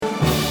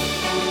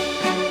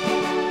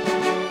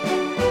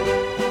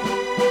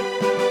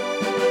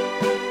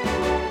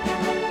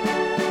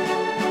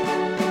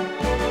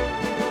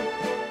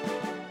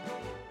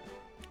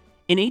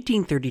In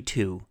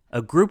 1832,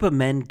 a group of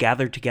men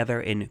gathered together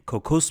in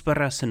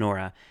Cocospera,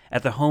 Sonora,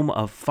 at the home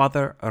of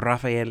Father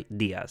Rafael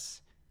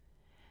Diaz.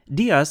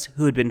 Diaz,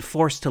 who had been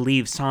forced to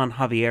leave San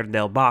Javier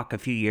del Bac a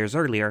few years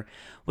earlier,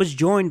 was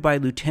joined by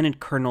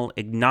Lieutenant Colonel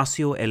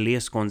Ignacio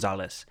Elias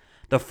Gonzalez,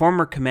 the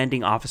former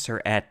commanding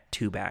officer at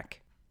Tubac.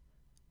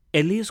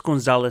 Elias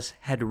Gonzalez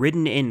had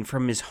ridden in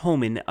from his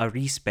home in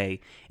Arizpe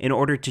in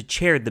order to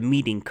chair the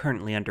meeting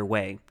currently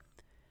underway.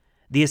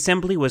 The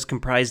assembly was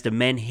comprised of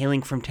men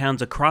hailing from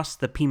towns across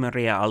the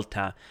Pimeria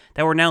Alta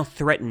that were now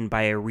threatened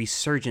by a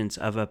resurgence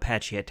of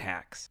Apache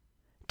attacks.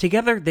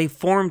 Together, they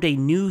formed a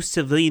new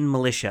civilian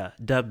militia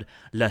dubbed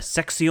La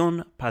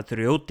Sección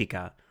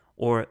Patriótica,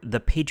 or the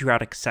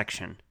Patriotic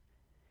Section.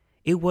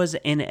 It was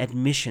an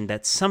admission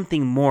that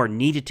something more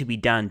needed to be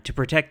done to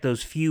protect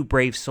those few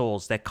brave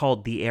souls that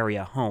called the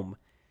area home.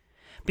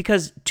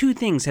 Because two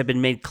things had been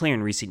made clear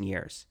in recent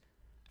years.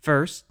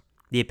 First,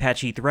 the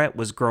Apache threat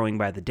was growing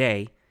by the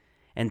day,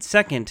 and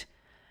second,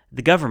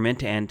 the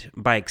government, and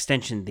by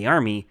extension the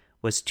army,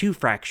 was too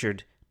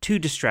fractured, too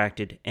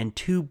distracted, and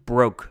too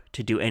broke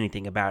to do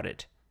anything about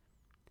it.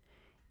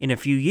 In a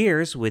few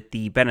years, with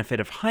the benefit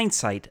of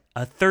hindsight,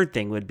 a third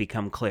thing would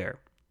become clear.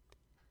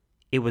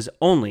 It was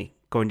only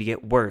going to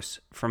get worse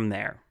from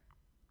there.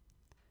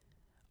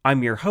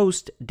 I'm your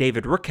host,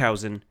 David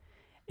Rookhausen,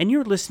 and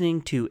you're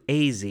listening to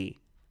AZ,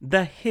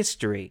 the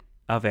History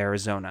of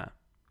Arizona.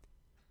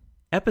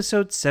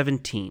 Episode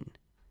 17,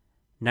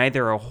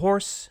 Neither a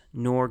Horse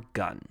Nor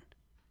Gun.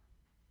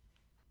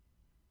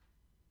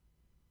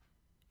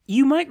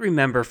 You might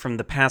remember from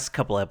the past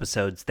couple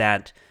episodes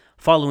that,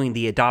 following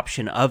the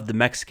adoption of the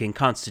Mexican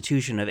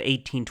Constitution of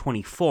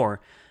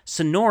 1824,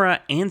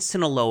 Sonora and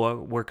Sinaloa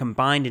were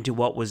combined into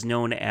what was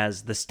known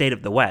as the State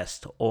of the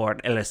West, or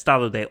El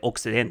Estado de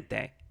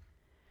Occidente.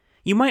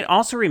 You might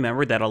also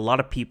remember that a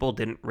lot of people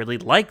didn't really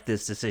like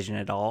this decision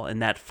at all,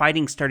 and that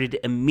fighting started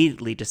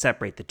immediately to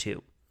separate the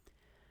two.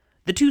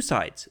 The two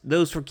sides,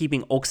 those for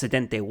keeping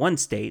Occidente one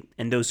state,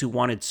 and those who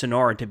wanted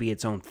Sonora to be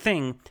its own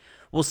thing,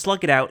 will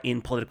slug it out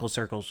in political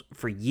circles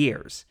for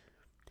years.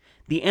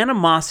 The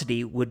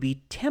animosity would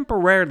be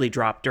temporarily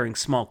dropped during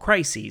small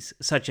crises,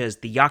 such as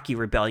the Yaqui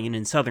Rebellion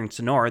in southern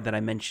Sonora that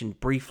I mentioned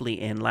briefly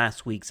in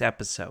last week's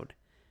episode.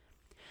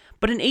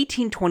 But in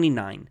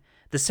 1829,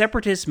 the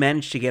separatists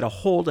managed to get a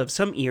hold of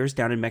some ears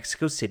down in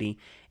Mexico City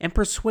and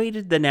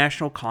persuaded the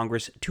National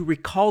Congress to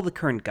recall the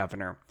current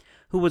governor,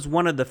 who was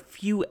one of the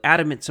few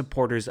adamant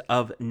supporters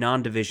of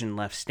non-division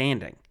left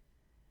standing.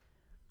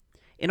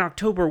 In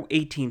October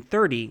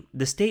 1830,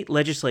 the state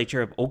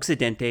legislature of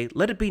Occidente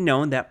let it be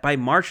known that by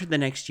March of the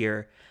next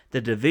year,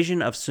 the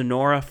division of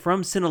Sonora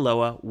from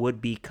Sinaloa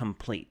would be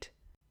complete.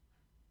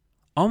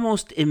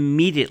 Almost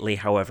immediately,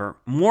 however,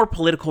 more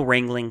political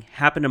wrangling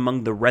happened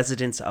among the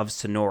residents of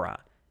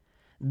Sonora.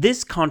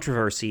 This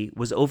controversy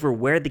was over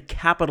where the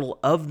capital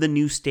of the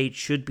new state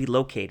should be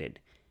located.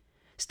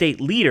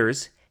 State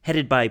leaders,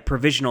 headed by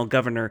Provisional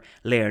Governor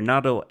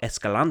Leonardo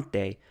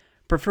Escalante,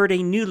 preferred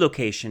a new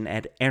location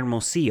at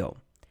Hermosillo.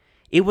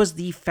 It was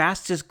the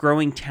fastest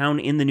growing town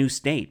in the new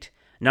state,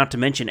 not to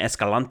mention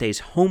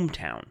Escalante's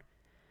hometown.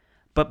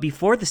 But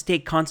before the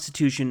state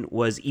constitution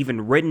was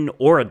even written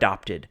or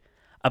adopted,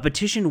 a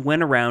petition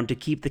went around to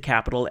keep the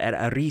capital at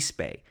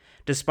Arizpe,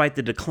 despite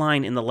the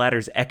decline in the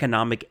latter's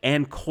economic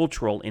and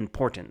cultural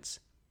importance.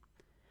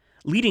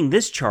 Leading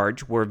this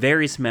charge were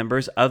various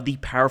members of the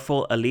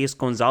powerful Elias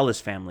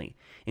Gonzalez family,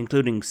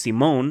 including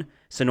Simón,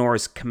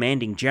 Sonora's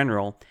commanding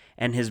general,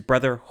 and his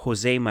brother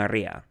José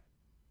María.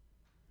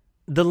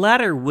 The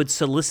latter would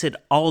solicit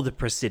all the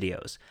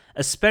presidios,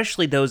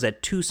 especially those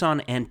at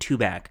Tucson and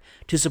Tubac,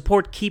 to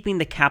support keeping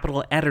the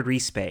capital at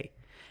Arizpe.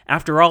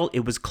 After all,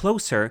 it was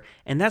closer,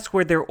 and that's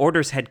where their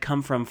orders had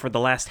come from for the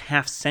last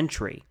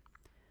half-century.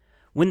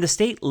 When the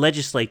state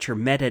legislature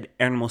met at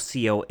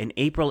Hermosillo in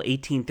April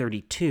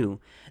 1832,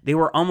 they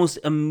were almost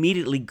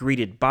immediately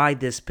greeted by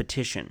this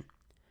petition.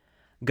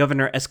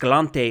 Governor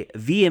Escalante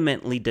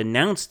vehemently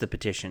denounced the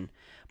petition,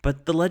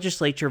 but the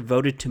legislature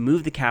voted to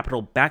move the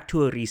capital back to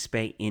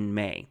Arizpe in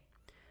May.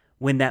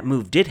 When that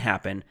move did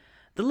happen,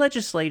 the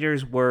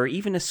legislators were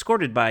even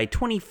escorted by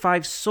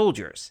 25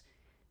 soldiers,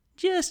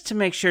 just to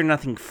make sure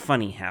nothing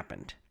funny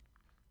happened.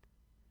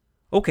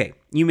 Okay,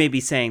 you may be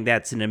saying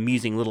that's an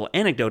amusing little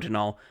anecdote and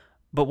all,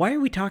 but why are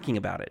we talking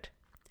about it?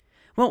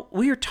 Well,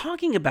 we are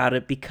talking about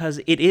it because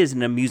it is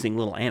an amusing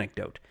little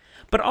anecdote,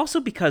 but also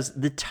because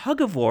the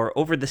tug-of-war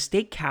over the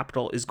state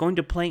capital is going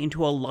to play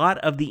into a lot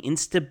of the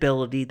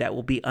instability that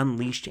will be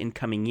unleashed in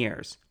coming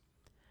years.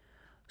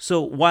 So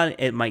while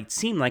it might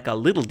seem like a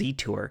little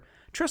detour,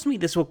 trust me,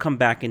 this will come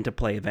back into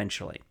play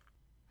eventually.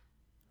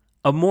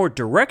 A more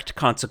direct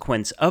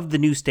consequence of the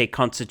new state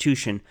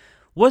constitution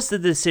was the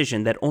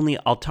decision that only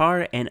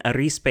Altar and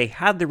Arizpe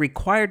had the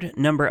required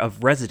number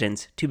of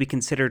residents to be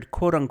considered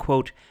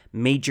quote-unquote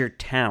major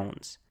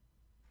towns.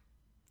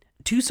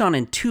 Tucson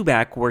and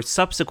Tubac were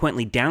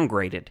subsequently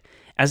downgraded,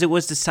 as it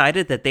was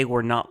decided that they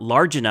were not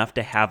large enough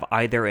to have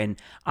either an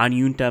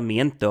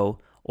ayuntamiento,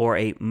 or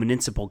a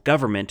municipal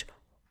government,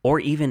 or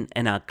even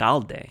an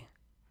alcalde.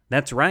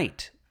 That's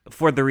right,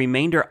 For the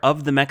remainder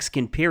of the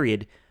Mexican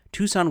period,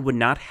 Tucson would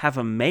not have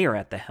a mayor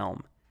at the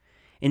helm.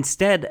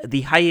 Instead,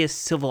 the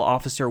highest civil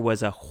officer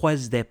was a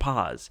juez de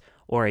paz,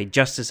 or a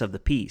justice of the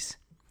peace.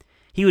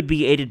 He would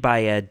be aided by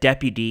a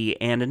deputy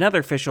and another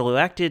official who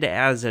acted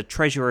as a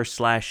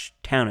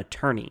treasurer/town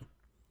attorney.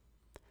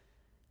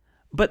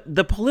 But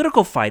the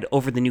political fight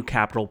over the new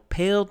capital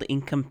paled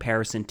in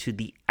comparison to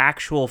the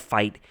actual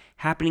fight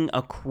happening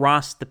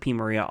across the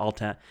Pimeria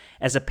Alta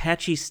as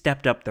Apaches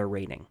stepped up their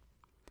raiding.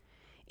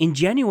 In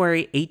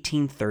January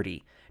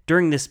 1830,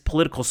 during this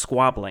political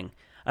squabbling,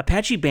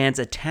 Apache bands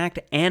attacked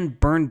and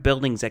burned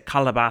buildings at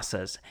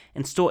Calabasas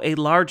and stole a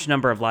large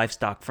number of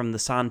livestock from the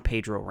San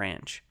Pedro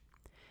Ranch.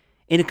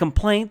 In a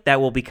complaint that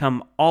will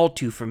become all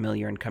too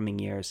familiar in coming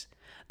years,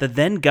 the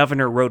then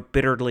governor wrote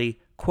bitterly,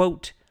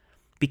 quote,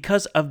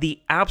 "Because of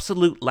the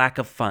absolute lack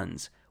of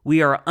funds,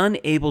 we are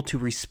unable to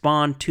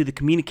respond to the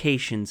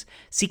communications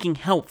seeking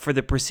help for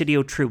the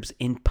Presidio troops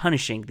in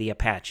punishing the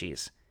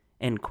Apaches."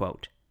 End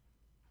quote.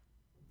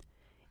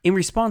 In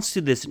response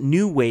to this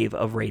new wave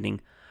of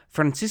raiding,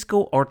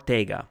 Francisco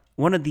Ortega,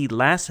 one of the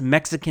last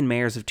Mexican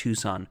mayors of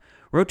Tucson,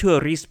 wrote to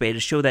Arizpe to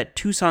show that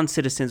Tucson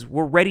citizens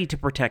were ready to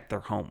protect their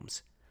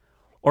homes.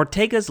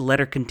 Ortega's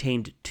letter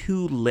contained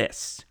two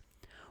lists.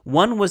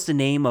 One was the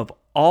name of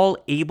all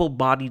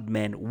able-bodied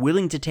men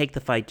willing to take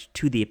the fight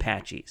to the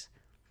Apaches.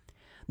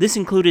 This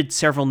included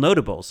several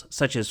notables,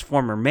 such as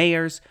former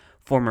mayors,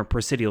 former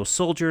Presidio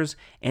soldiers,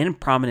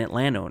 and prominent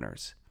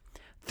landowners.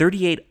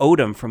 38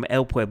 Odom from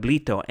El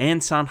Pueblito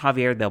and San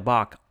Javier del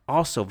Bac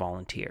also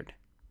volunteered.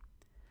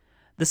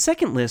 The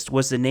second list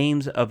was the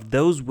names of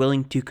those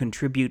willing to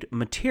contribute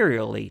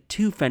materially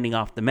to fending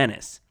off the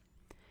menace.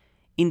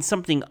 In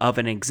something of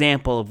an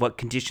example of what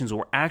conditions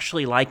were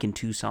actually like in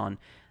Tucson,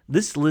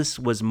 this list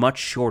was much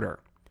shorter.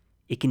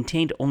 It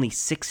contained only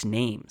 6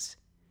 names.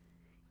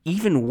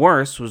 Even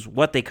worse was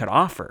what they could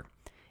offer.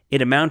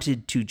 It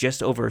amounted to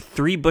just over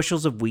 3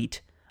 bushels of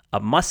wheat, a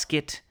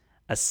musket,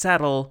 a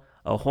saddle,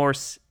 a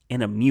horse,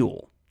 and a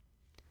mule.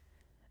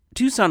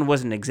 Tucson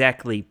wasn't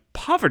exactly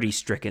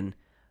poverty-stricken,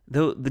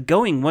 though the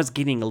going was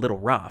getting a little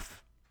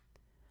rough.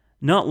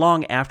 Not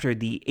long after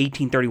the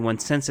 1831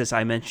 census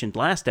I mentioned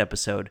last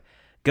episode,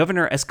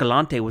 Governor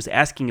Escalante was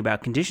asking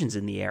about conditions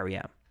in the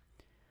area.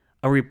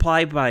 A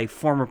reply by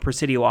former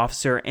Presidio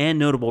officer and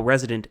notable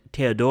resident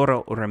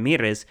Teodoro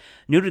Ramirez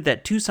noted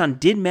that Tucson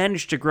did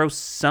manage to grow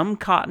some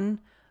cotton,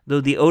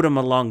 though the Odom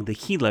along the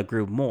Gila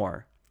grew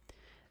more.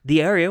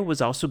 The area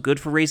was also good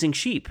for raising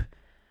sheep,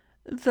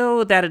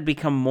 though that had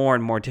become more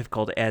and more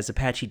difficult as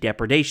Apache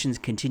depredations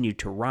continued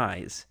to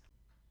rise.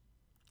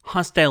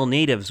 Hostile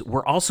natives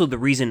were also the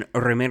reason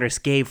Ramirez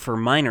gave for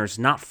miners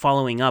not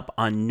following up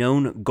on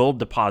known gold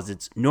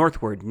deposits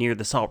northward near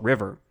the Salt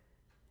River.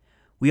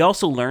 We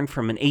also learned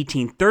from an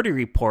 1830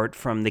 report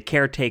from the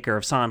caretaker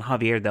of San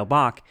Javier del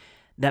Bac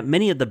that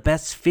many of the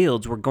best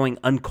fields were going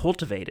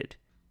uncultivated.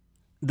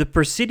 The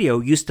Presidio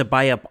used to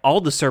buy up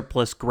all the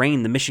surplus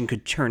grain the mission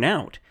could churn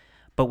out,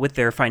 but with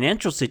their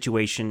financial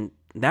situation,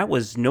 that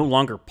was no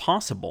longer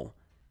possible.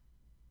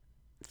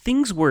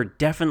 Things were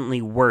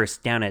definitely worse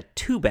down at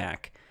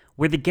Tubac,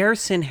 where the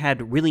garrison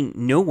had really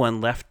no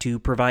one left to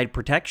provide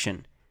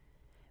protection.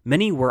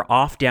 Many were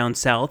off down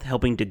south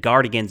helping to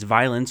guard against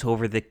violence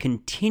over the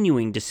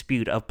continuing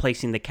dispute of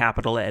placing the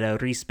capital at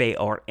Arizpe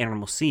or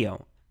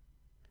Hermosillo.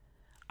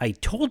 I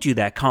told you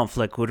that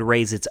conflict would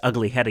raise its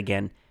ugly head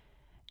again,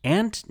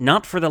 and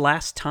not for the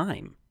last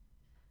time.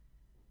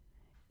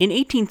 In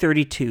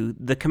 1832,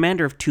 the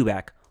commander of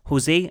Tubac,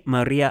 Jose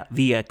Maria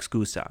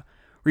Villaescusa,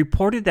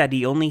 reported that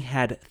he only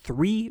had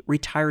 3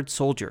 retired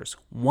soldiers,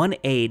 1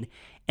 aide,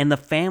 and the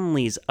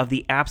families of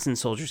the absent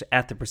soldiers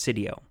at the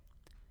Presidio.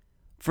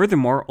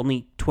 Furthermore,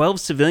 only 12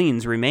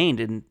 civilians remained,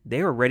 and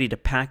they were ready to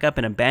pack up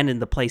and abandon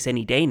the place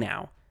any day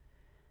now.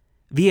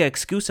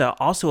 Villaescusa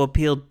also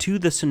appealed to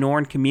the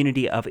Sonoran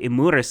community of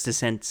Imuras to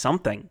send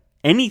something,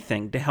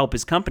 anything, to help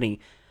his company,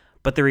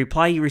 but the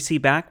reply he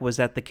received back was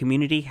that the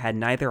community had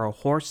neither a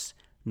horse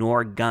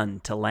nor a gun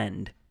to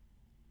lend.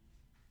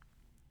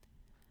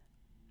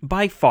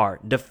 By far,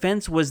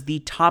 defense was the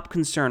top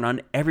concern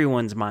on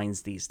everyone's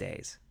minds these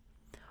days.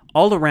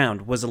 All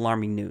around was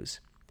alarming news.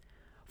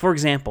 For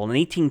example, in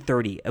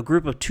 1830, a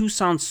group of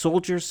Tucson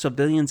soldiers,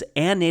 civilians,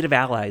 and Native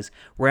allies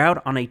were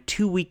out on a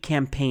 2-week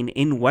campaign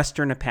in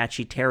western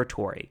Apache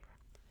territory.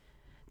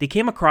 They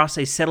came across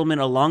a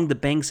settlement along the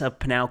banks of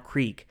Pinal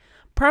Creek,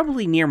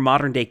 probably near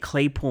modern-day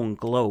Claypool and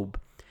Globe,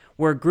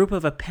 where a group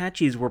of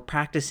Apaches were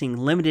practicing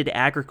limited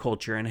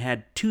agriculture and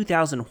had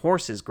 2,000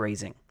 horses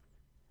grazing.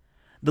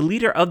 The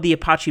leader of the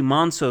Apache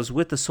Mansos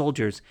with the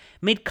soldiers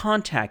made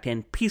contact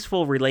and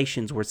peaceful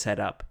relations were set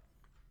up.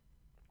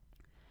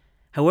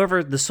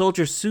 However, the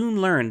soldiers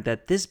soon learned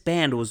that this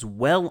band was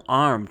well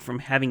armed from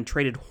having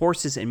traded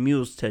horses and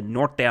mules to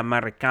Norte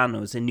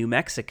Americanos in New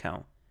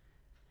Mexico.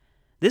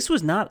 This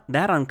was not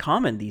that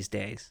uncommon these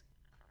days.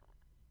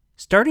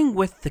 Starting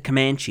with the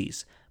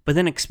Comanches, but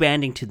then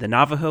expanding to the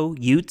Navajo,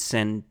 Utes,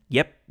 and,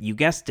 yep, you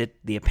guessed it,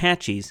 the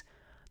Apaches,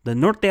 the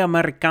Norte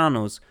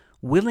Americanos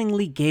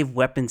willingly gave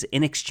weapons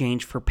in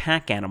exchange for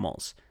pack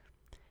animals.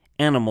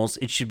 animals,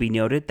 it should be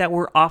noted, that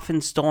were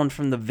often stolen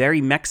from the very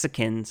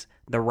Mexicans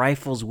the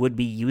rifles would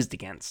be used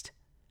against.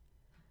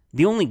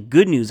 The only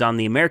good news on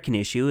the American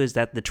issue is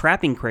that the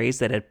trapping craze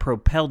that had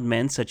propelled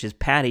men such as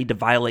Paddy to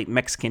violate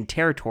Mexican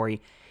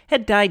territory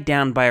had died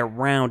down by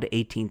around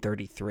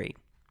 1833.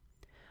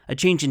 A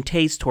change in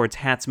taste towards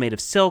hats made of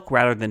silk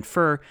rather than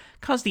fur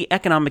caused the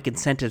economic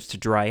incentives to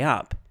dry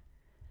up.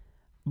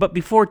 But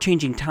before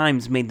changing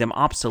times made them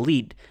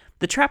obsolete,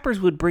 the trappers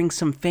would bring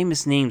some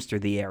famous names through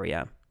the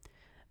area.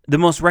 The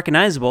most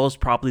recognizable is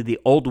probably the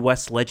Old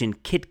West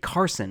legend Kit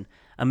Carson,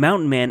 a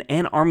mountain man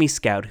and Army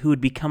scout who would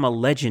become a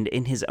legend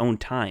in his own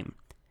time.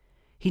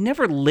 He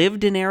never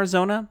lived in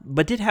Arizona,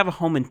 but did have a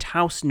home in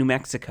Taos, New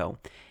Mexico,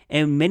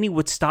 and many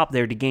would stop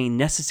there to gain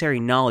necessary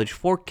knowledge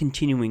for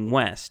continuing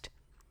west.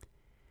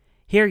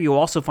 Here you'll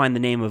also find the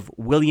name of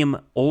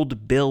William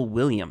Old Bill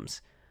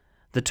Williams.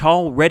 The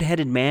tall,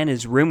 red-headed man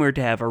is rumored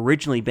to have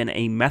originally been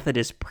a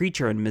Methodist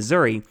preacher in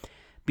Missouri,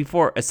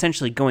 before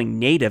essentially going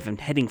native and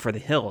heading for the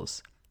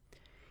hills.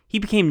 He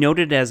became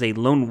noted as a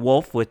lone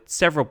wolf with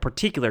several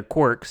particular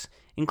quirks,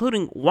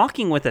 including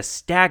walking with a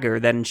stagger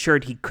that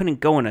ensured he couldn't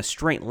go in a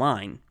straight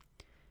line.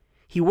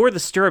 He wore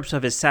the stirrups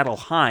of his saddle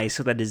high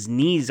so that his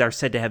knees are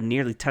said to have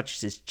nearly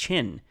touched his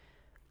chin.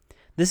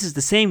 This is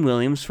the same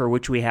Williams for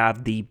which we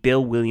have the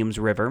Bill Williams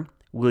River,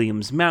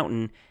 Williams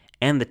Mountain,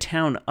 and the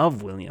town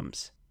of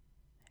Williams.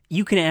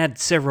 You can add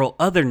several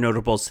other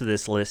notables to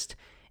this list,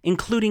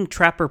 including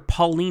trapper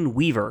Pauline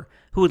Weaver,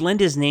 who would lend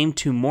his name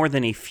to more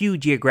than a few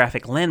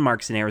geographic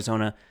landmarks in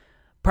Arizona,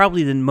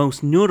 probably the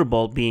most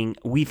notable being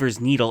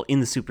Weaver's Needle in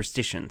the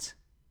Superstitions.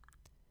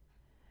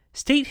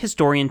 State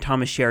historian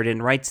Thomas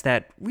Sheridan writes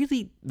that,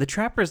 really, the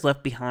trappers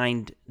left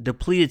behind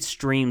depleted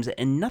streams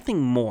and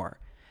nothing more.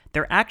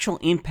 Their actual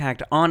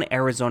impact on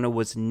Arizona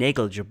was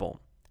negligible.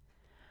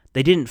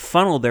 They didn't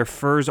funnel their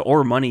furs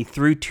or money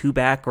through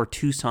Tubac or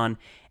Tucson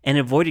and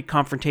avoided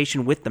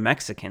confrontation with the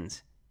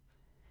Mexicans.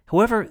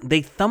 However,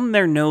 they thumbed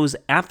their nose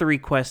at the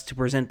request to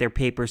present their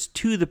papers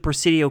to the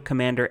Presidio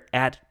commander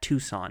at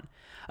Tucson,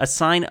 a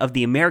sign of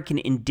the American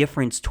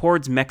indifference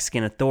towards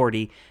Mexican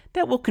authority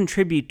that will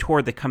contribute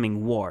toward the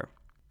coming war.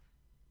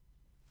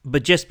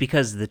 But just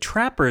because the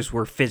trappers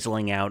were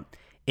fizzling out,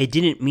 it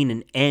didn't mean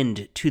an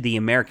end to the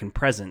American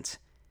presence.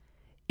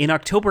 In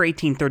October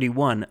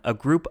 1831, a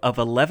group of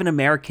 11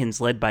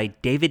 Americans led by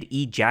David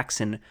E.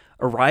 Jackson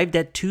arrived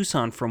at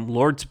Tucson from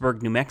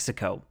Lordsburg, New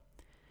Mexico.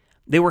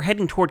 They were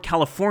heading toward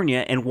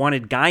California and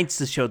wanted guides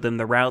to show them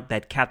the route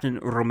that Captain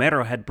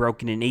Romero had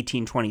broken in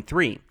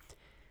 1823.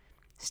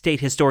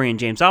 State historian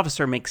James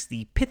Officer makes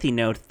the pithy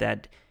note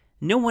that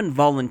no one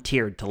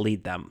volunteered to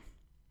lead them.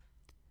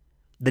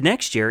 The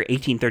next year,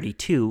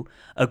 1832,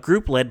 a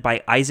group led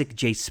by Isaac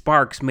J.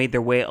 Sparks made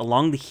their way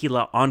along the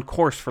Gila on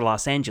course for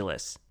Los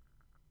Angeles.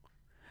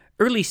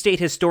 Early state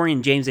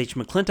historian James H.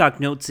 McClintock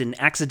notes an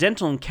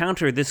accidental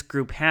encounter this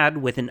group had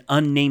with an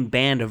unnamed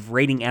band of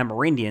raiding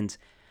Amerindians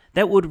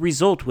that would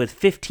result with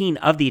 15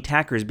 of the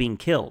attackers being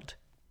killed.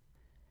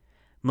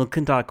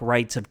 McClintock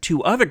writes of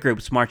two other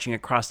groups marching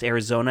across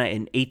Arizona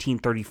in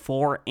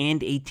 1834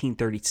 and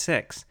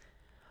 1836.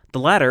 The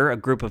latter, a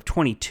group of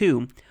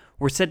 22,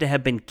 were said to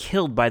have been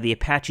killed by the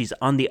Apaches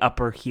on the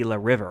upper Gila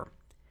River.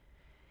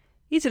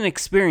 It's an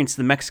experience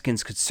the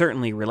Mexicans could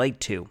certainly relate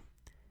to.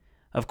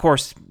 Of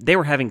course, they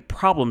were having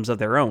problems of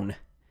their own.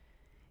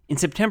 In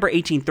September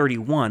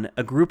 1831,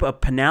 a group of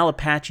Pinal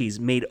Apaches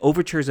made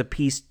overtures of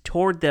peace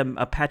toward the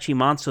Apache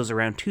Mansos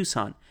around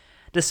Tucson,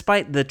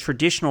 despite the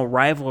traditional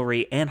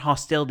rivalry and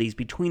hostilities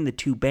between the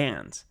two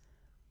bands.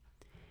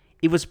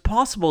 It was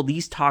possible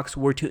these talks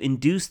were to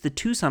induce the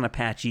Tucson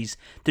Apaches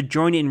to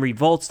join in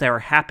revolts that were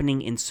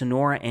happening in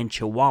Sonora and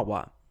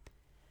Chihuahua.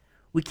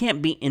 We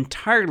can't be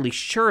entirely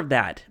sure of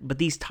that, but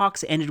these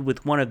talks ended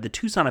with one of the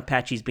Tucson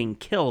Apaches being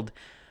killed,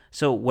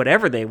 so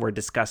whatever they were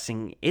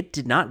discussing, it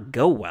did not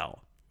go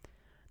well.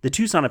 The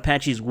Tucson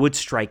Apaches would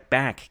strike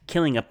back,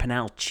 killing a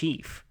Pinal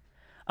chief.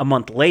 A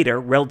month later,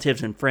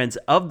 relatives and friends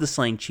of the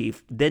slain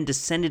chief then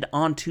descended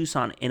on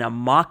Tucson in a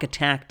mock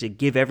attack to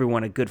give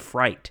everyone a good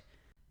fright.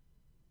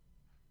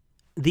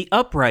 The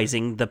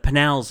uprising the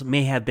Pinals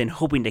may have been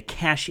hoping to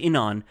cash in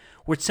on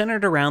were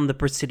centered around the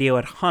Presidio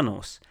at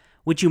Janos,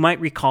 which you might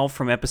recall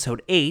from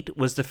episode 8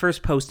 was the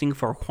first posting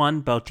for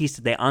Juan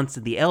Bautista de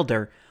Anza the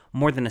Elder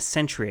more than a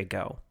century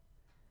ago.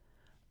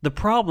 The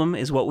problem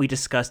is what we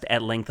discussed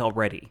at length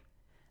already.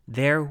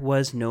 There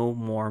was no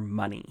more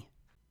money.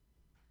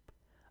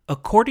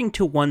 According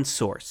to one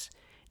source,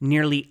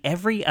 nearly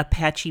every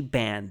Apache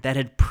band that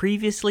had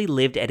previously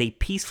lived at a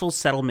peaceful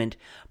settlement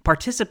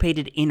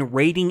participated in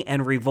raiding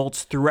and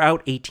revolts throughout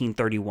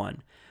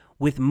 1831,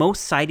 with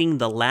most citing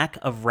the lack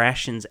of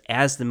rations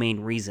as the main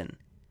reason.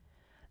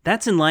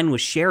 That's in line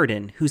with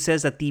Sheridan, who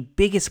says that the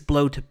biggest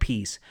blow to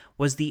peace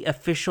was the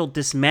official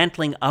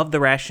dismantling of the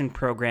ration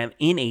program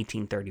in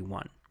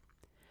 1831.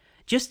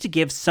 Just to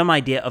give some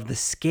idea of the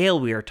scale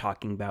we are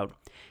talking about,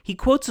 he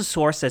quotes a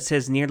source that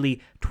says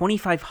nearly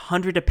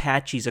 2,500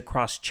 Apaches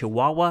across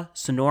Chihuahua,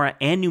 Sonora,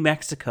 and New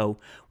Mexico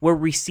were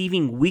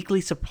receiving weekly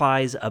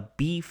supplies of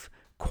beef,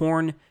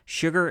 corn,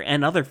 sugar,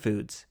 and other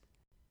foods.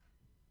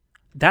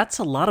 That's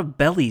a lot of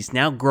bellies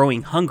now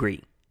growing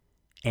hungry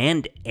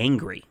and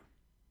angry.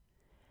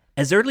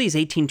 As early as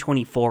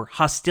 1824,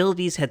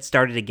 hostilities had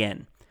started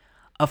again.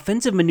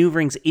 Offensive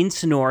maneuverings in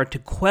Sonora to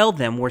quell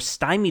them were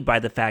stymied by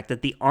the fact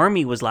that the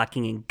army was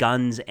lacking in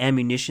guns,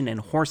 ammunition,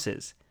 and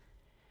horses.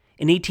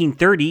 In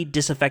 1830,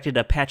 disaffected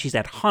Apaches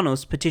at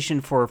Janos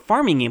petitioned for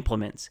farming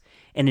implements,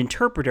 an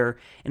interpreter,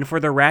 and for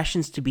their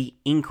rations to be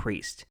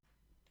increased.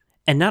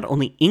 And not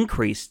only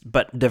increased,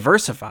 but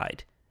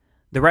diversified.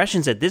 The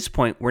rations at this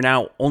point were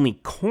now only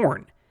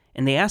corn,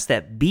 and they asked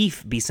that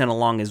beef be sent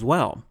along as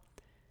well.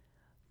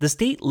 The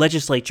state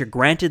legislature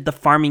granted the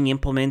farming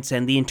implements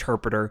and the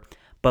interpreter,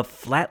 but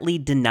flatly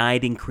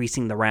denied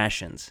increasing the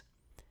rations.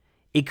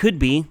 It could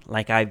be,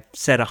 like I've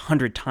said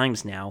 100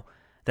 times now,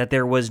 that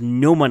there was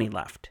no money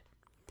left.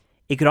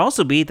 It could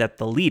also be that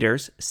the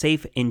leaders,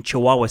 safe in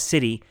Chihuahua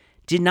City,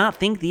 did not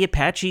think the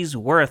Apaches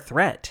were a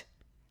threat.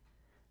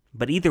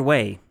 But either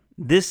way,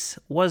 this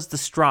was the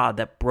straw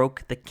that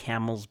broke the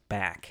camel's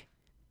back.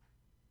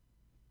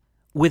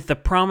 With the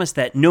promise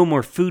that no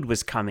more food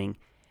was coming,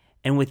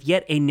 and with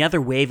yet another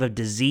wave of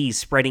disease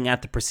spreading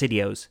out the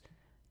Presidios,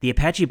 the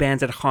Apache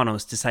bands at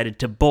Janos decided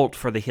to bolt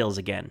for the hills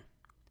again.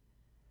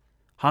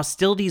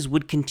 Hostilities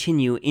would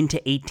continue into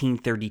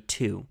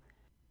 1832.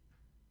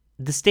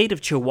 The state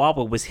of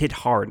Chihuahua was hit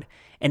hard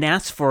and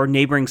asked for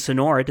neighboring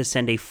Sonora to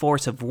send a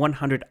force of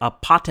 100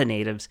 Apata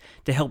natives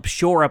to help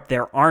shore up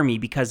their army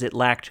because it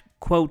lacked,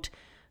 quote,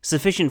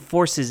 sufficient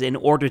forces in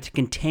order to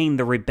contain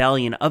the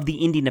rebellion of the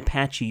Indian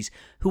Apaches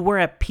who were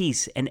at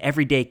peace and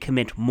every day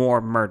commit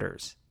more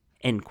murders,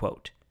 end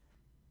quote.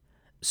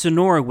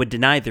 Sonora would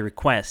deny the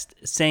request,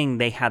 saying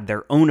they had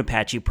their own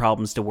Apache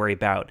problems to worry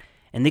about,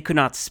 and they could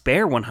not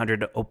spare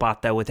 100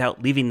 Opata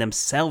without leaving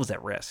themselves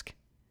at risk.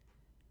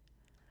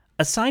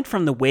 Aside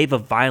from the wave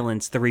of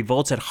violence the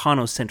revolts at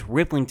Janos sent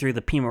rippling through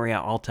the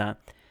Pimeria Alta,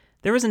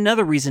 there is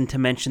another reason to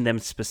mention them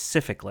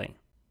specifically.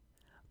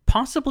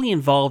 Possibly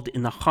involved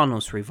in the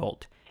Janos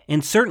revolt,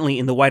 and certainly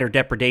in the wider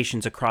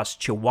depredations across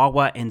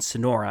Chihuahua and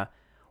Sonora,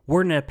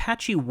 were an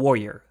Apache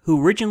warrior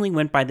who originally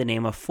went by the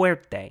name of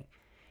Fuerte,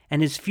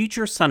 and his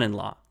future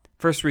son-in-law,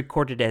 first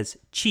recorded as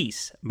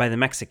Chis by the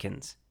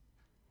Mexicans.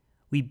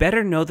 We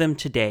better know them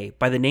today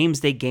by the names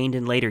they gained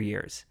in later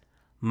years,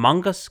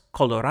 Mangas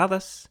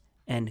Coloradas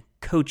and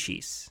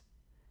Cochise.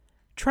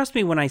 Trust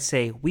me when I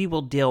say we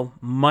will deal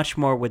much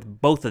more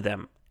with both of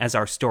them as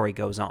our story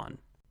goes on.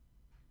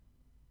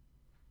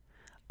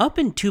 Up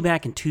in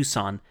Tubac and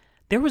Tucson,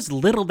 there was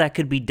little that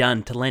could be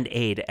done to lend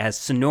aid as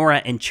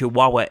Sonora and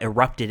Chihuahua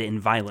erupted in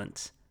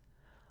violence.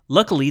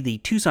 Luckily, the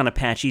Tucson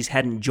Apaches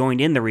hadn't joined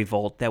in the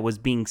revolt that was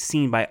being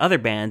seen by other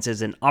bands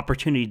as an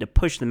opportunity to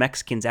push the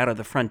Mexicans out of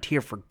the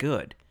frontier for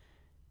good.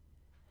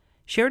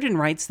 Sheridan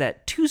writes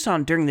that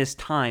Tucson during this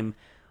time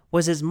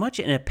was as much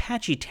an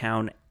Apache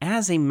town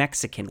as a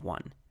Mexican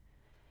one.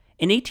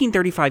 An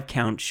 1835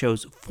 count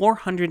shows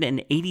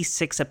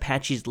 486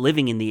 Apaches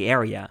living in the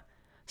area,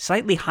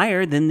 slightly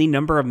higher than the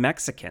number of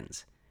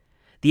Mexicans.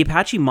 The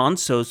Apache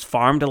Monsos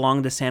farmed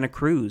along the Santa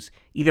Cruz,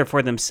 either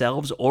for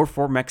themselves or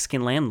for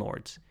Mexican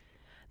landlords.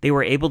 They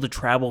were able to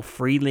travel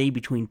freely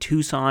between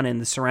Tucson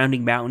and the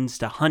surrounding mountains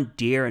to hunt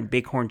deer and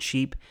bighorn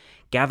sheep,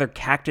 gather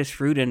cactus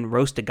fruit, and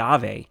roast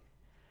agave.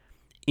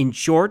 In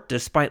short,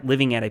 despite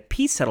living at a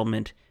peace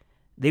settlement,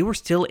 they were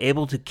still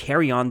able to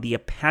carry on the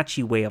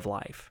Apache way of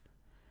life.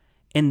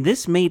 And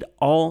this made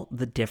all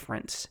the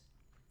difference.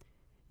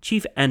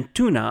 Chief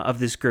Antuna of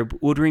this group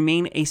would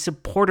remain a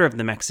supporter of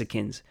the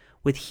Mexicans,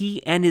 with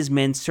he and his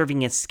men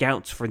serving as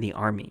scouts for the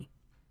army.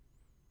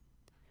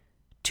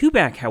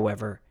 Tubac,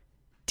 however,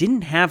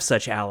 didn't have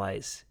such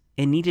allies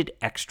and needed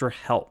extra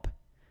help.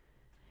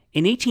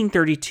 In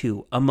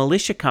 1832, a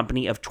militia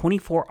company of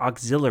 24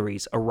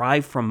 auxiliaries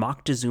arrived from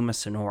Moctezuma,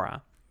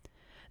 Sonora.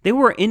 They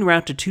were en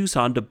route to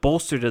Tucson to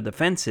bolster the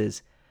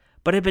defenses,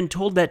 but had been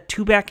told that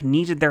Tubac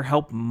needed their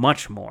help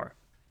much more.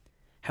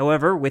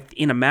 However,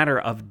 within a matter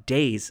of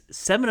days,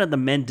 7 of the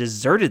men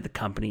deserted the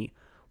company,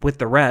 with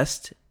the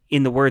rest,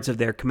 in the words of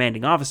their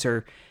commanding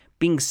officer,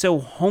 being so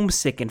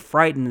homesick and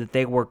frightened that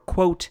they were,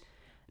 quote,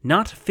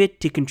 not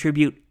fit to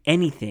contribute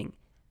anything,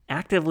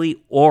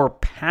 actively or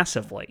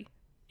passively,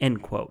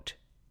 end quote.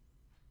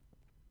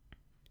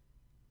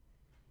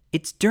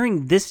 It's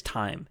during this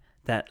time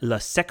that La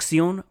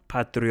Sección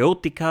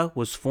Patriótica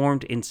was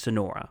formed in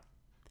Sonora.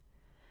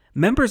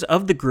 Members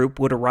of the group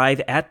would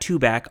arrive at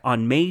Tubac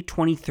on May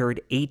 23,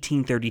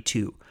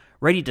 1832,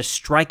 ready to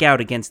strike out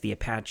against the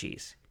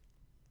Apaches.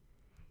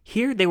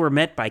 Here they were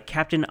met by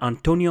Captain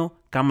Antonio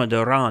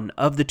Camadoran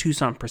of the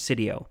Tucson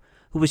Presidio,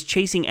 who was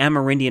chasing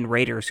Amerindian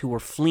raiders who were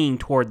fleeing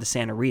toward the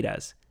Santa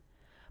Ritas.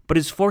 But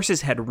his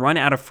forces had run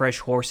out of fresh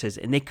horses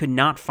and they could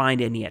not find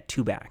any at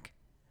Tubac.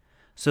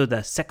 So the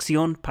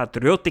Sección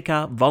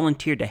Patriótica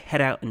volunteered to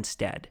head out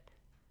instead.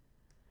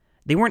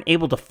 They weren't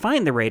able to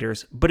find the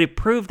raiders, but it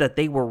proved that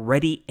they were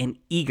ready and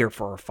eager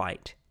for a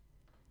fight.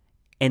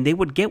 And they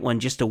would get one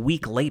just a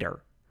week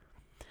later.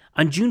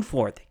 On June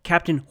 4th,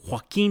 Captain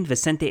Joaquin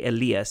Vicente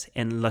Elias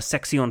and La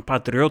Sección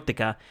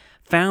Patriótica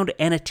found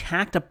and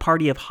attacked a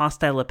party of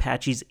hostile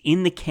Apaches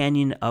in the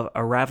canyon of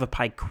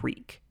Aravapai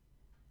Creek.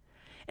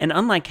 And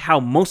unlike how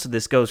most of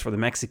this goes for the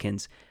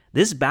Mexicans,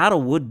 this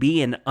battle would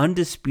be an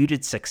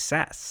undisputed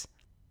success.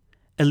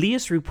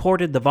 Elias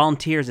reported the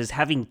volunteers as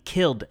having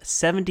killed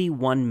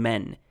 71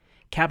 men,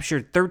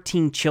 captured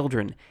 13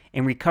 children,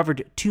 and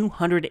recovered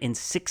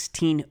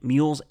 216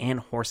 mules and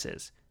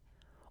horses.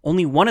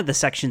 Only one of the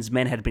section's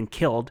men had been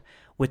killed,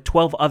 with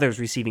 12 others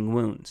receiving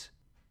wounds.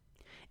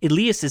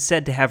 Elias is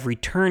said to have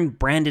returned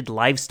branded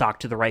livestock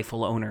to the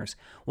rifle owners,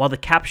 while the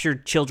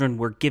captured children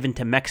were given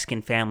to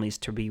Mexican families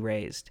to be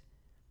raised.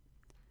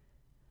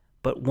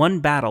 But one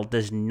battle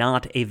does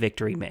not a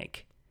victory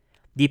make.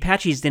 The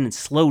Apaches didn't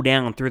slow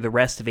down through the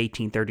rest of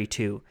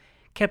 1832,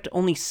 kept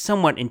only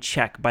somewhat in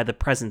check by the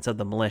presence of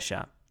the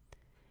militia.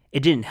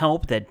 It didn't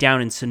help that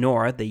down in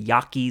Sonora, the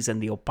Yaquis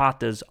and the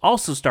Opatas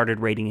also started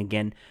raiding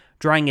again,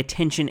 drawing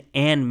attention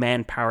and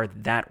manpower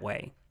that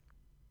way.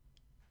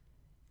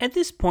 At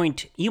this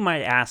point, you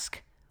might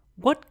ask,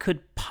 what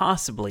could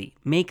possibly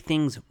make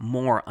things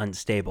more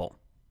unstable?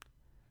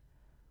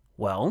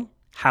 Well,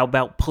 how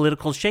about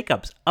political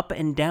shakeups up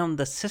and down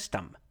the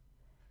system?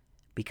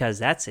 Because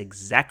that's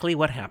exactly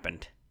what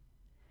happened.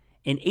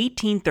 In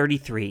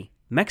 1833,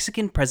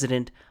 Mexican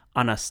President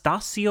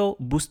Anastasio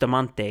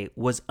Bustamante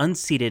was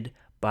unseated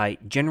by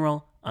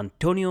General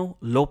Antonio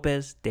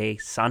López de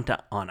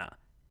Santa Anna.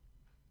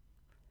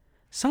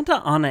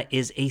 Santa Anna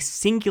is a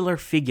singular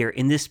figure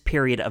in this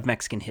period of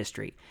Mexican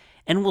history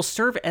and will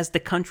serve as the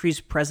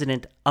country's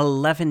president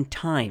 11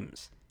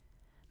 times.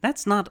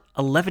 That's not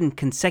 11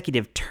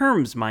 consecutive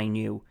terms, mind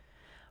you,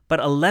 but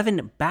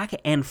 11 back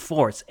and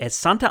forths as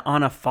Santa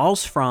Anna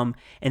falls from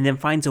and then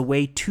finds a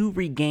way to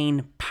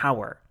regain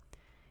power.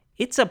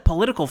 It's a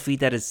political feat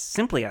that is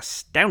simply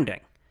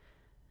astounding.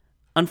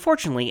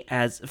 Unfortunately,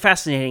 as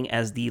fascinating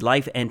as the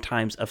life and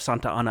times of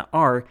Santa Anna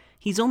are,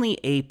 he's only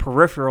a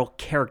peripheral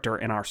character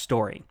in our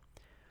story.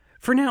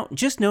 For now,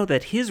 just know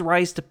that his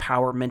rise to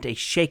power meant a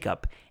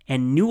shakeup,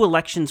 and new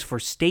elections for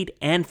state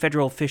and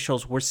federal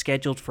officials were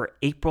scheduled for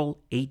April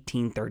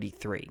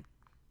 1833.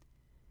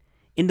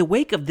 In the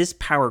wake of this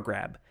power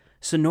grab,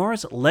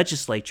 Sonora's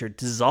legislature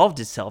dissolved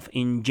itself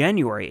in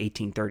January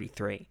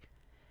 1833,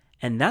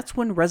 and that's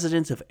when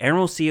residents of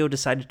Hermosillo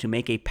decided to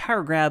make a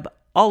power grab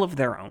all of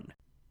their own.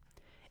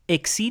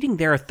 Exceeding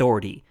their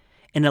authority,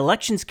 an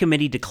elections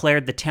committee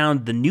declared the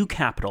town the new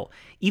capital,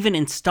 even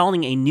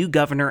installing a new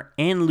governor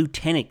and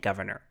lieutenant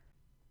governor.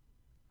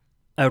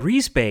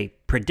 Arizpe,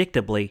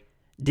 predictably,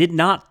 did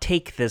not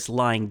take this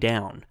lying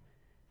down.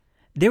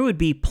 There would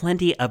be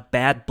plenty of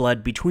bad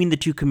blood between the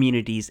two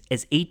communities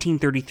as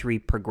 1833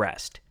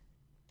 progressed.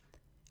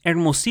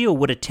 Hermosillo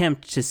would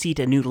attempt to seat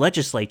a new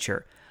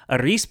legislature.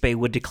 Arizpe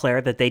would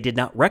declare that they did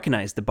not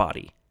recognize the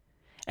body.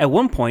 At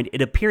one point,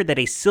 it appeared that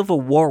a civil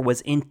war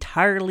was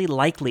entirely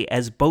likely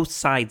as both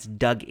sides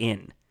dug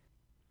in.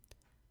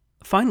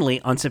 Finally,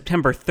 on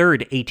September 3,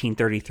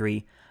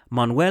 1833,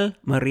 Manuel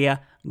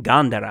Maria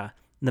Gándara,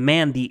 the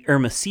man the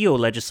Hermosillo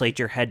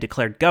legislature had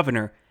declared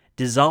governor,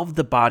 dissolved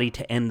the body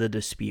to end the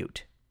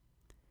dispute.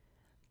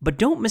 But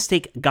don't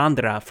mistake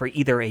Gándara for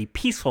either a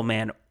peaceful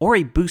man or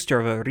a booster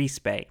of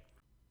Arizpe.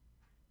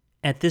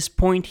 At this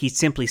point, he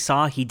simply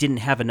saw he didn't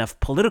have enough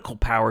political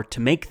power to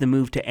make the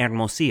move to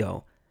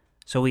Hermosillo,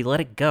 so he let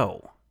it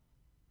go.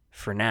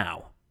 For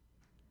now.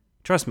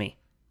 Trust me,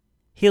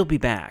 he'll be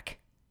back.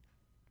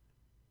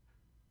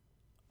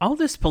 All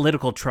this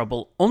political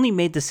trouble only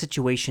made the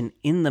situation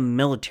in the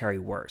military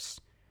worse.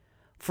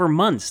 For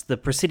months, the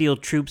Presidio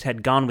troops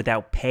had gone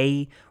without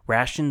pay,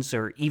 rations,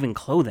 or even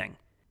clothing.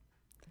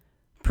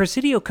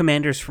 Presidio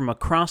commanders from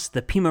across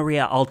the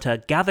Pimeria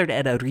Alta gathered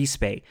at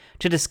Arizpe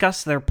to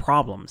discuss their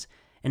problems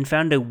and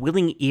found a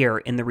willing ear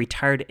in the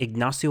retired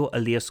Ignacio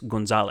Elias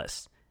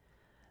Gonzalez.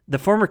 The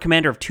former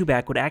commander of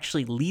Tubac would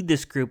actually lead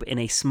this group in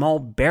a small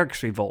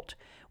barracks revolt,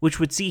 which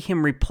would see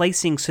him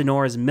replacing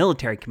Sonora's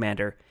military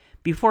commander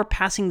before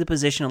passing the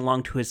position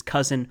along to his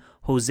cousin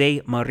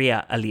Jose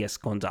Maria Elias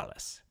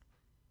Gonzalez.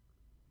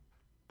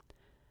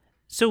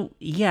 So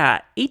yeah,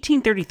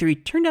 1833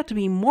 turned out to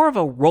be more of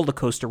a roller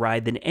coaster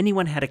ride than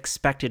anyone had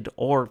expected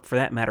or, for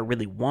that matter,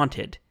 really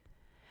wanted.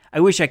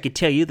 I wish I could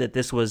tell you that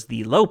this was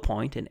the low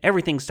point and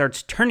everything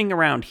starts turning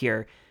around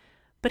here,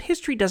 but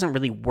history doesn't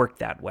really work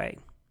that way.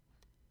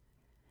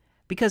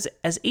 Because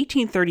as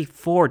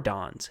 1834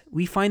 dawns,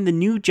 we find the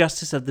new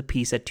Justice of the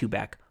Peace at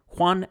Tubac,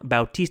 Juan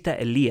Bautista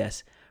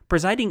Elias,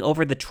 presiding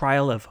over the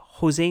trial of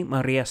Jose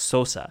Maria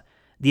Sosa,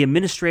 the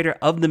administrator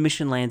of the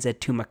mission lands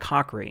at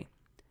Tumacacori.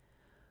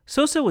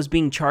 Sosa was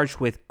being charged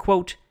with,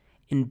 quote,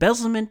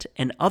 embezzlement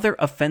and other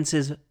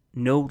offenses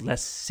no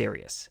less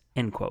serious,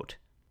 end quote.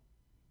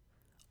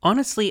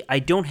 Honestly, I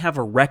don't have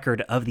a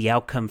record of the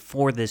outcome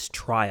for this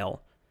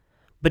trial,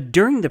 but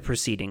during the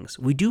proceedings,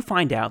 we do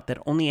find out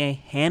that only a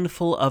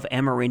handful of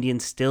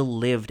Amerindians still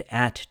lived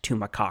at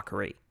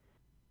Tumacacori.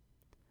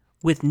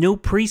 With no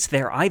priests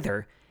there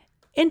either,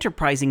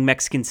 enterprising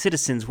Mexican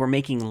citizens were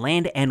making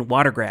land and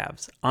water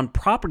grabs on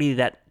property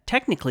that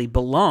technically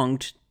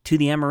belonged to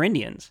the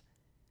Amerindians.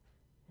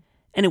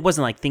 And it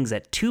wasn't like things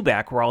at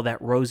Tubac were all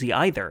that rosy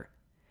either.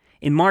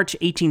 In March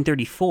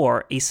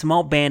 1834, a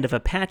small band of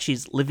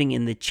Apaches living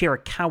in the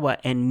Chiricahua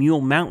and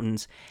Mule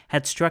Mountains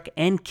had struck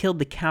and killed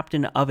the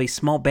captain of a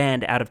small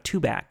band out of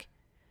Tubac.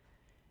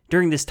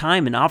 During this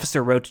time, an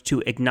officer wrote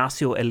to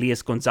Ignacio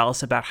Elias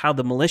Gonzalez about how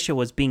the militia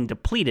was being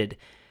depleted,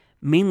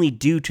 mainly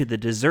due to the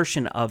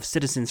desertion of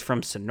citizens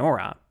from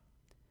Sonora.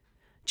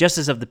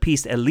 Justice of the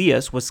Peace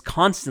Elias was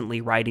constantly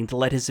writing to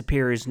let his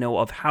superiors know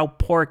of how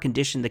poor a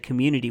condition the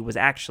community was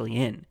actually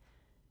in.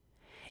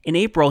 In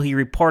April, he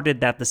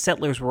reported that the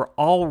settlers were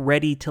all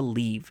ready to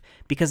leave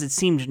because it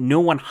seemed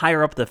no one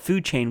higher up the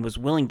food chain was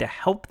willing to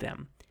help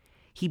them.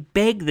 He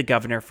begged the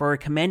governor for a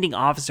commanding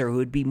officer who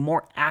would be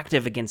more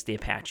active against the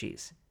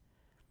Apaches.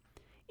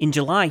 In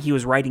July, he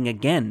was writing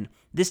again,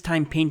 this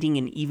time painting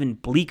an even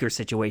bleaker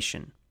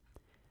situation.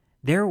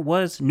 There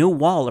was no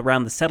wall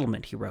around the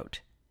settlement, he wrote.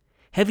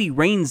 Heavy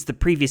rains the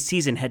previous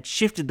season had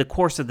shifted the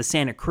course of the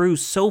Santa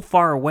Cruz so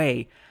far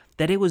away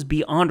that it was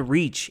beyond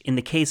reach in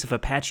the case of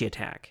Apache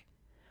attack.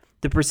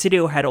 The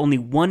Presidio had only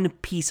one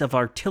piece of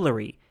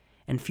artillery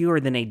and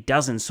fewer than a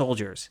dozen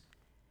soldiers,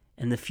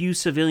 and the few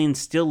civilians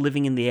still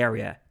living in the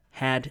area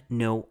had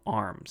no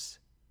arms.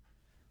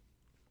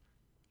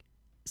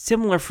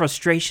 Similar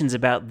frustrations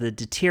about the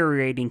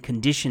deteriorating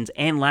conditions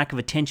and lack of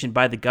attention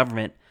by the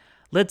government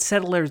led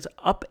settlers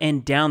up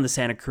and down the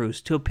Santa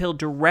Cruz to appeal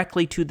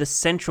directly to the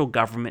central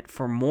government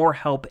for more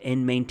help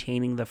in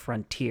maintaining the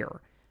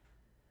frontier.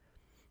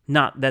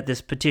 Not that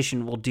this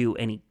petition will do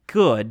any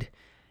good.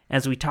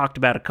 As we talked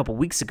about a couple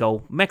weeks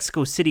ago,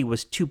 Mexico City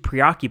was too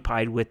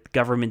preoccupied with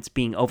governments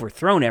being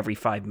overthrown every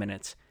 5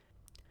 minutes.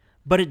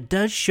 But it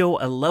does show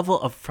a level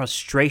of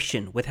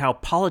frustration with how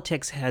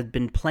politics had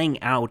been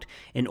playing out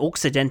in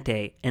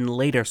Occidente and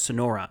later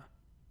Sonora.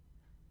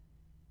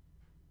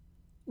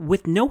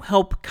 With no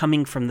help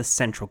coming from the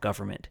central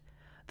government,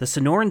 the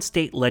Sonoran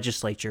state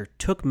legislature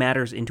took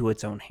matters into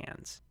its own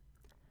hands.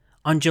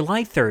 On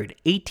July 3,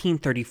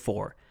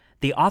 1834,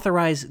 they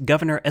authorized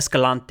Governor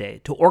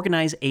Escalante to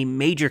organize a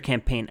major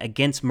campaign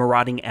against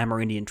marauding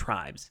Amerindian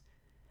tribes.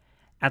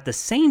 At the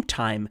same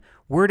time,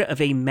 word of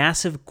a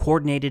massive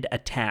coordinated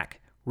attack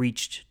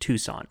reached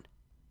Tucson.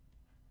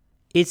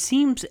 It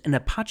seems an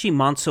Apache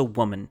Manso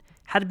woman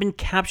had been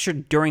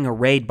captured during a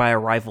raid by a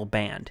rival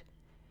band.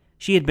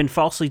 She had been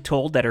falsely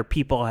told that her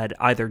people had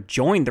either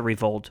joined the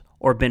revolt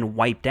or been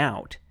wiped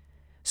out.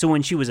 So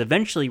when she was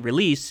eventually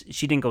released,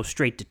 she didn't go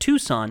straight to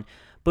Tucson,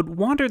 but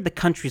wandered the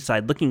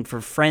countryside looking for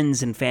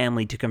friends and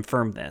family to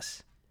confirm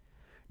this.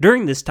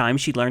 During this time,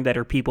 she learned that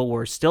her people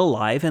were still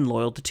alive and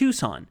loyal to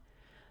Tucson,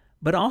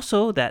 but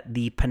also that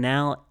the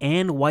Pinal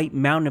and White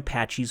Mountain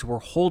Apaches were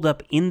holed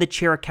up in the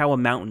Chiricahua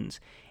Mountains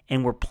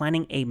and were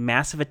planning a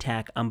massive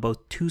attack on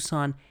both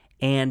Tucson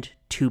and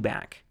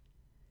Tubac.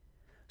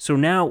 So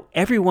now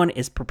everyone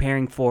is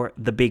preparing for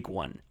the big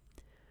one.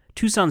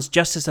 Tucson's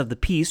Justice of the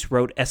Peace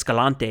wrote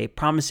Escalante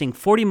promising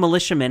 40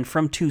 militiamen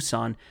from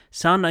Tucson,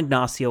 San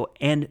Ignacio,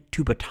 and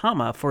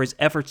Tupatama for his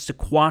efforts to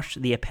quash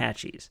the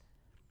Apaches.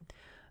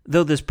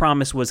 Though this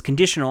promise was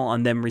conditional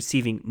on them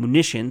receiving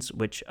munitions,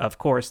 which of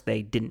course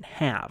they didn't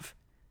have.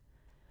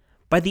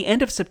 By the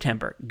end of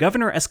September,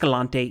 Governor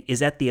Escalante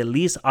is at the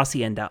Elias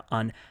Hacienda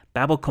on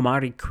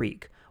Babocomari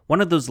Creek, one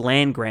of those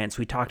land grants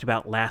we talked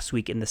about last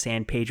week in the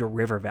San Pedro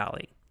River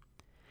Valley.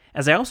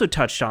 As I also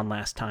touched on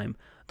last time,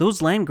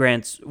 those land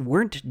grants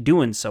weren't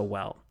doing so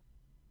well.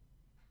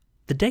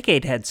 The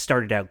decade had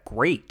started out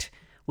great,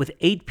 with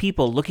 8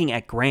 people looking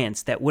at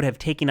grants that would have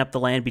taken up the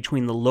land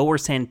between the lower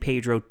San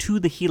Pedro to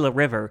the Gila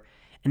River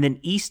and then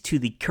east to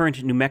the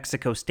current New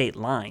Mexico state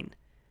line.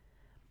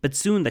 But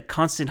soon the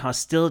constant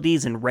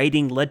hostilities and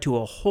raiding led to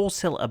a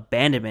wholesale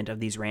abandonment of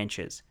these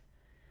ranches.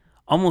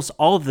 Almost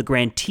all of the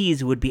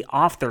grantees would be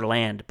off their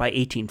land by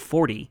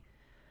 1840,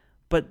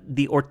 but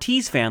the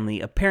Ortiz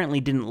family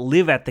apparently didn't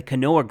live at the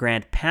Canoa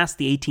Grant past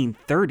the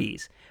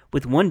 1830s,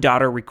 with one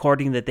daughter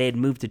recording that they had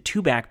moved to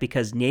Tubac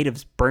because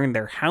natives burned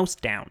their house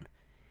down.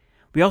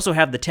 We also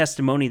have the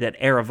testimony that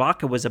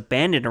Arivaca was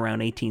abandoned around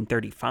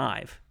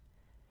 1835.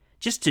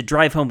 Just to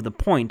drive home the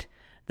point,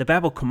 the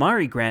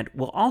Babocomari Grant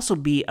will also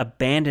be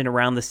abandoned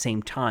around the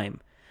same time,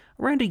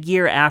 around a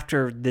year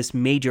after this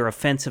major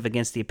offensive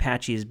against the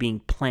Apache is being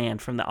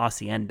planned from the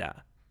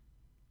Hacienda.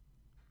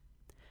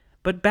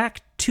 But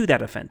back to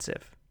that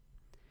offensive.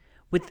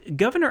 With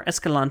Governor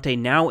Escalante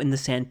now in the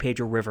San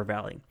Pedro River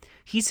Valley,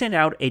 he sent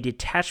out a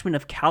detachment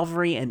of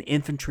cavalry and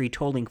infantry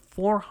totaling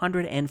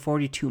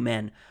 442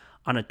 men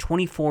on a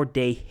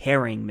 24-day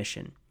harrying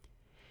mission.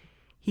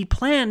 He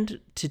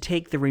planned to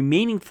take the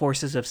remaining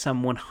forces of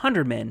some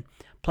 100 men,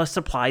 plus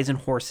supplies and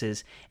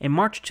horses, and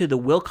march to the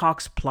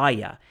Wilcox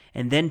Playa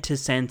and then to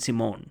San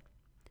Simon.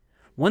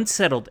 Once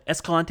settled,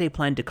 Escalante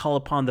planned to call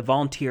upon the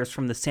volunteers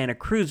from the Santa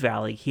Cruz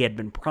Valley he had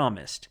been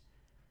promised.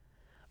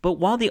 But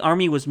while the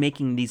army was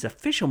making these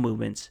official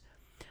movements,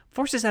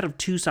 forces out of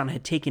Tucson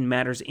had taken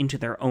matters into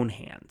their own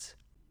hands.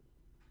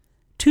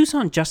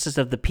 Tucson Justice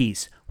of the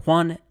Peace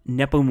Juan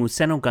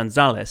Nepomuceno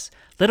Gonzalez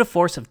led a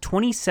force of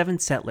 27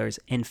 settlers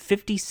and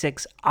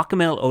 56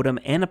 Acamel Odom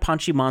and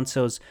Apache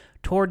Mansos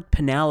toward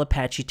Pinal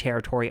Apache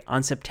territory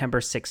on September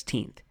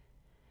 16th.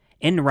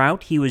 En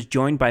route, he was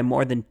joined by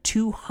more than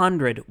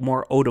 200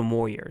 more Odom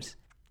warriors.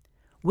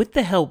 With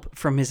the help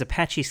from his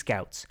Apache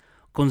scouts,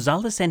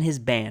 Gonzalez and his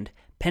band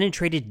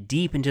penetrated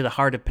deep into the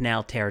heart of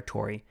Pinal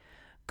territory,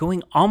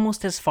 going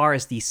almost as far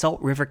as the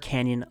Salt River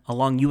Canyon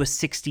along US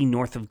 60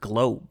 north of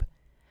Globe.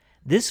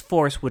 This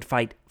force would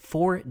fight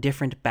 4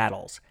 different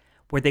battles,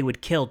 where they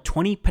would kill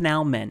 20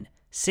 Pinal men,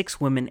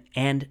 6 women,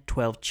 and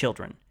 12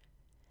 children.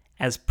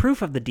 As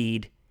proof of the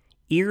deed,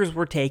 ears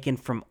were taken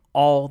from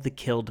all the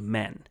killed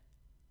men.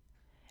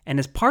 And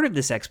as part of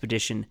this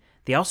expedition,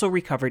 they also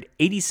recovered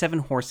 87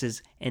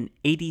 horses and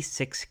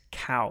 86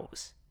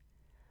 cows.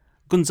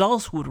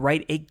 Gonzalez would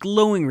write a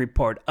glowing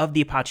report of the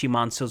Apache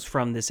Mansos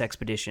from this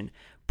expedition,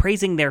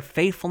 praising their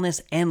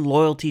faithfulness and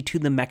loyalty to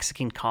the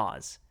Mexican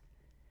cause.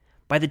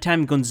 By the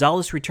time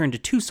Gonzalez returned to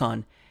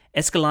Tucson,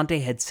 Escalante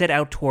had set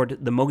out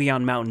toward the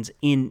Mogollon Mountains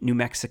in New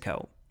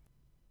Mexico.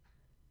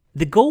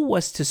 The goal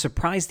was to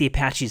surprise the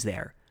Apaches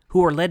there, who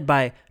were led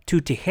by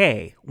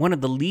Tutihé, one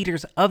of the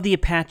leaders of the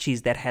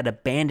Apaches that had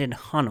abandoned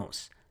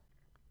Janos.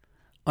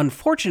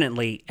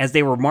 Unfortunately, as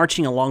they were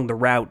marching along the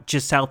route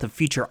just south of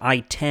future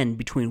I-10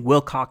 between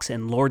Wilcox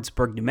and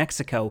Lordsburg, New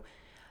Mexico,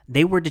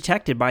 they were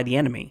detected by the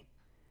enemy.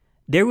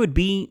 There would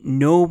be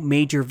no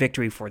major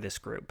victory for this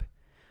group,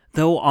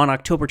 though on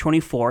October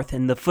 24th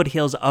in the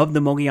foothills of the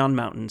Mogollon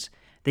Mountains,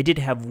 they did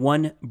have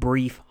one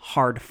brief,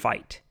 hard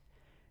fight.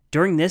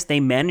 During this, they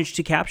managed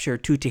to capture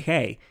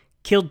Tutihé,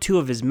 killed 2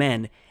 of his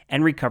men,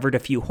 and recovered a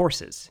few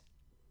horses.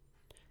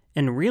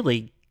 And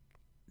really,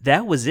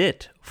 that was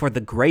it for the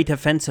Great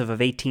Offensive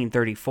of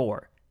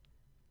 1834.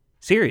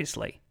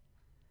 Seriously.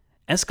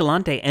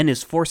 Escalante and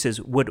his forces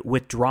would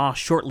withdraw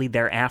shortly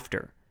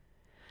thereafter.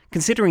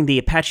 Considering the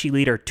Apache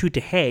leader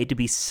Tutihé to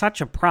be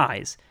such a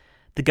prize,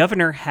 the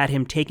governor had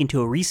him taken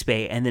to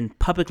Arizpe and then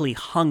publicly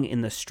hung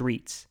in the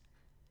streets.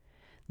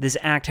 This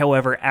act,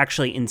 however,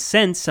 actually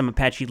incensed some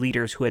Apache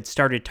leaders who had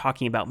started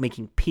talking about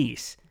making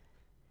peace.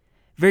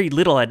 Very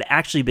little had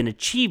actually been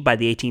achieved by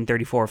the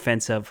 1834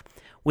 offensive,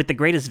 with the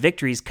greatest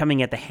victories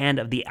coming at the hand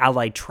of the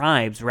allied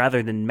tribes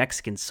rather than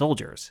Mexican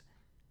soldiers.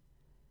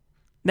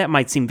 That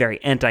might seem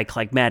very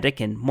anticlimactic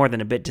and more than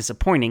a bit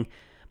disappointing,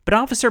 but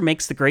Officer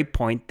makes the great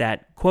point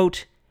that,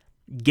 quote,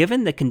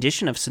 "Given the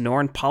condition of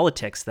Sonoran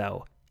politics,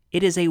 though,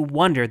 it is a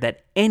wonder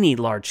that any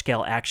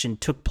large-scale action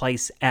took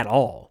place at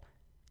all,"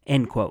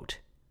 end quote.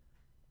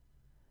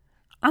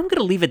 I'm going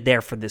to leave it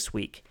there for this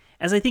week,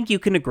 as I think you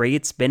can agree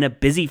it's been a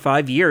busy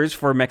 5 years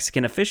for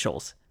Mexican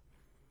officials.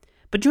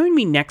 But join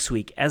me next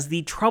week as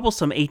the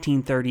troublesome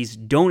 1830s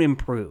don't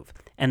improve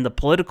and the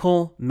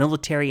political,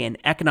 military, and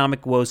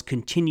economic woes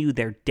continue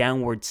their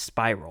downward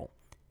spiral.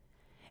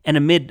 And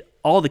amid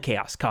all the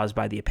chaos caused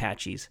by the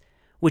Apaches,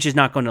 which is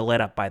not going to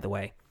let up, by the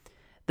way,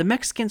 the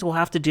Mexicans will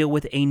have to deal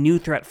with a new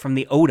threat from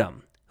the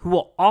Odom, who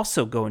will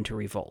also go into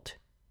revolt.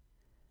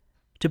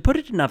 To put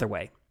it another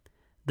way,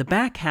 the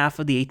back half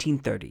of the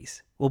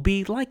 1830s will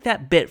be like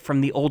that bit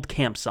from the old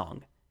camp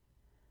song.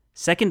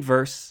 Second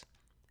verse,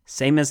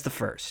 same as the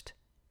first.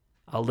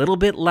 A little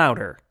bit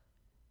louder,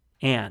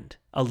 and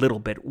a little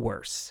bit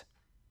worse.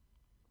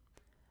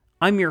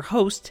 I'm your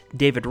host,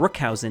 David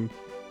Rookhausen,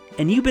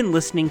 and you've been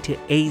listening to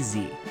AZ,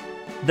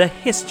 the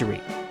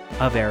history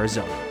of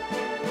Arizona.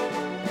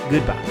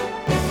 Goodbye.